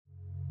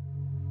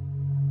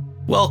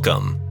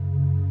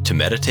Welcome to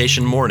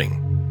Meditation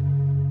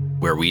Morning,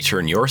 where we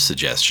turn your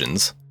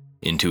suggestions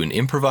into an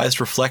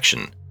improvised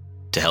reflection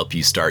to help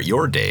you start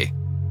your day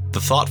the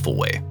thoughtful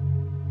way.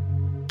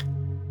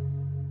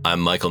 I'm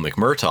Michael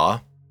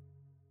McMurtaugh.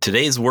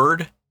 Today's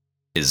word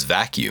is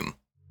vacuum.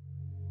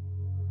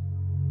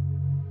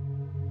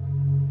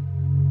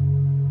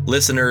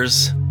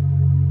 Listeners,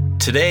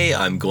 today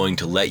I'm going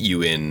to let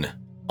you in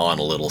on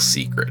a little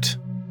secret.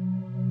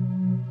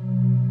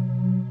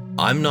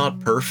 I'm not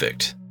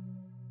perfect.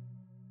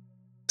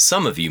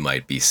 Some of you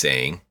might be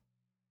saying,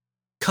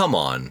 "Come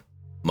on,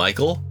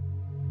 Michael.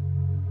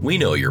 We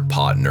know you're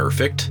pot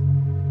nerfect.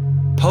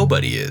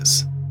 Pobuddy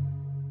is.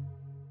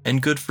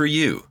 And good for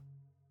you."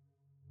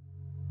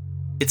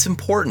 It's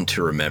important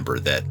to remember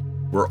that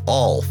we're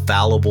all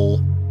fallible,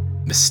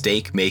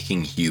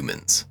 mistake-making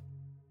humans.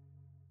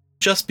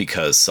 Just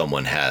because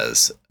someone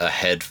has a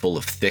head full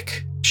of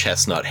thick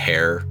chestnut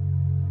hair,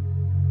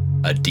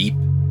 a deep,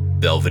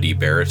 velvety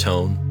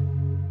baritone,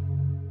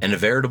 and a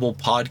veritable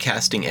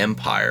podcasting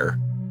empire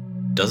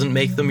doesn't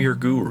make them your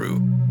guru.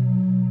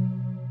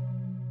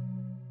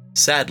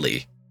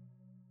 Sadly,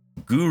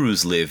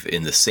 gurus live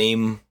in the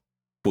same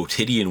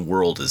quotidian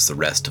world as the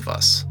rest of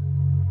us.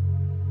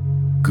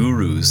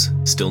 Gurus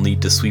still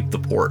need to sweep the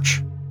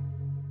porch,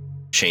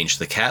 change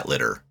the cat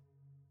litter,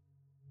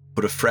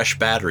 put a fresh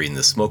battery in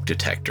the smoke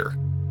detector.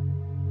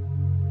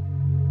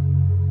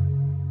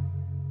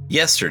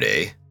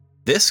 Yesterday,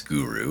 this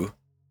guru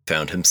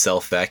found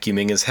himself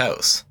vacuuming his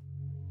house.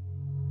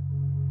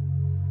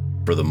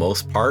 For the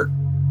most part,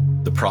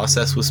 the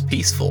process was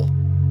peaceful,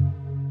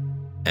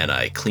 and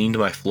I cleaned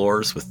my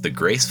floors with the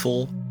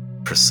graceful,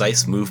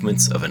 precise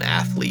movements of an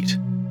athlete,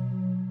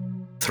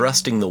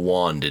 thrusting the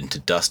wand into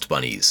dust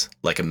bunnies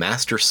like a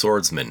master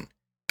swordsman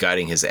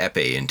guiding his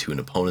epee into an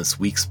opponent's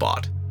weak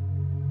spot.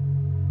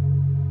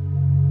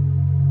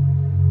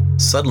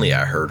 Suddenly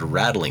I heard a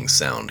rattling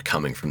sound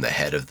coming from the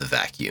head of the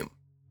vacuum.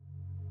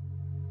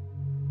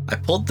 I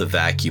pulled the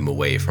vacuum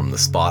away from the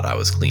spot I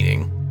was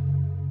cleaning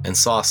and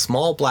saw a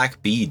small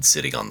black bead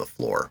sitting on the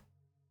floor.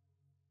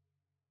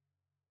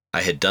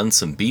 I had done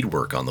some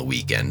beadwork on the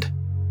weekend,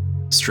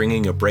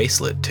 stringing a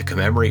bracelet to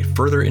commemorate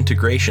further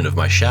integration of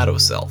my shadow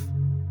self,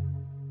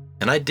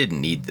 and I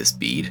didn't need this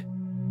bead.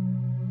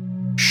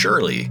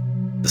 Surely,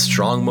 the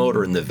strong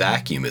motor in the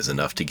vacuum is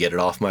enough to get it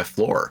off my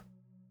floor,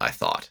 I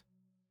thought.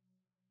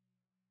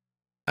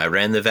 I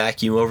ran the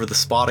vacuum over the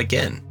spot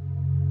again.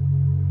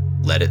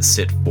 Let it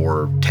sit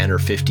for 10 or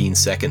 15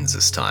 seconds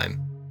this time.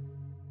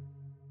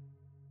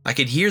 I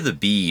could hear the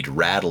bead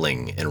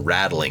rattling and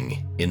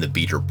rattling in the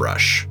beater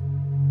brush,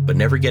 but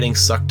never getting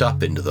sucked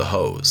up into the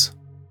hose.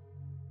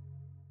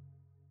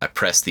 I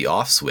pressed the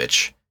off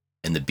switch,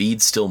 and the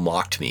bead still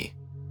mocked me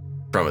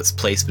from its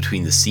place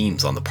between the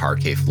seams on the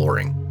parquet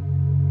flooring.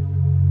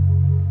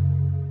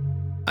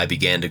 I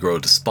began to grow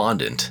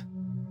despondent,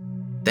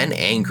 then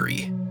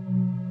angry,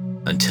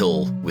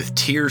 until, with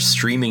tears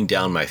streaming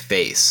down my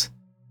face,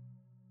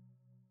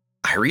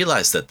 I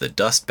realized that the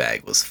dust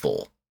bag was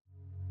full.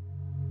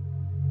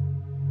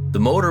 The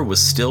motor was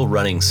still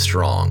running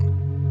strong.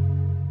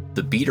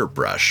 The beater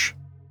brush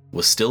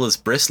was still as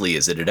bristly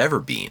as it had ever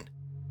been.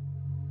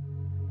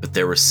 But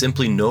there was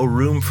simply no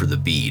room for the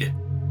bead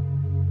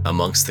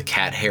amongst the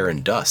cat hair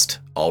and dust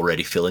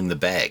already filling the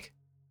bag.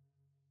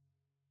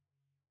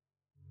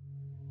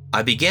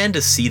 I began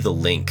to see the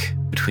link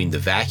between the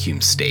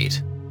vacuum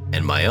state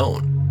and my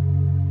own.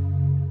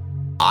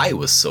 I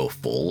was so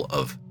full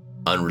of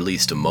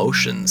unreleased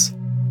emotions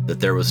that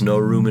there was no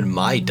room in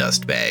my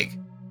dust bag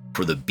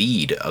for the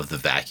bead of the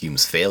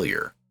vacuum's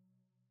failure.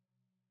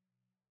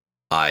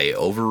 I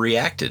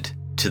overreacted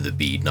to the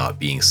bead not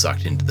being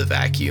sucked into the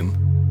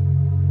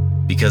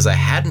vacuum because I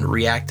hadn't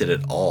reacted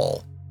at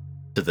all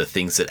to the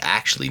things that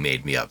actually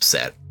made me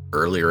upset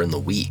earlier in the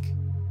week.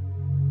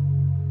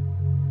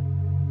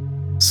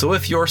 So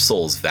if your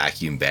soul's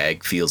vacuum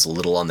bag feels a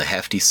little on the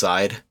hefty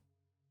side,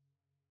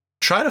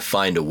 try to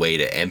find a way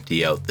to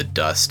empty out the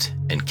dust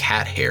and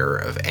cat hair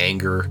of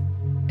anger,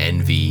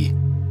 envy,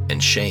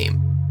 and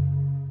shame.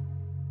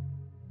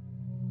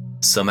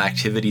 Some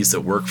activities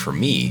that work for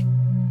me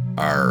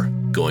are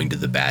going to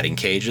the batting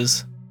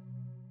cages,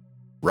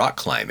 rock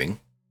climbing,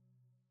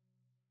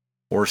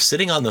 or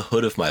sitting on the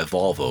hood of my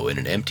Volvo in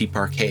an empty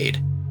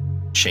parkade,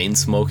 chain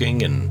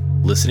smoking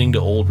and listening to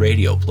old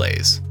radio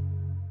plays.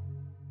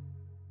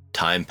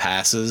 Time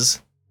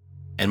passes,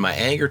 and my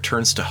anger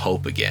turns to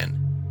hope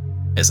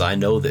again, as I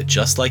know that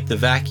just like the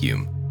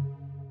vacuum,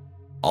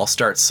 I'll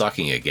start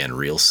sucking again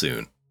real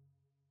soon.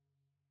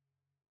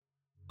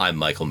 I'm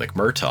Michael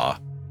McMurtaugh.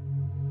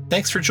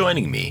 Thanks for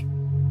joining me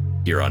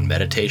here on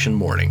Meditation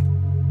Morning.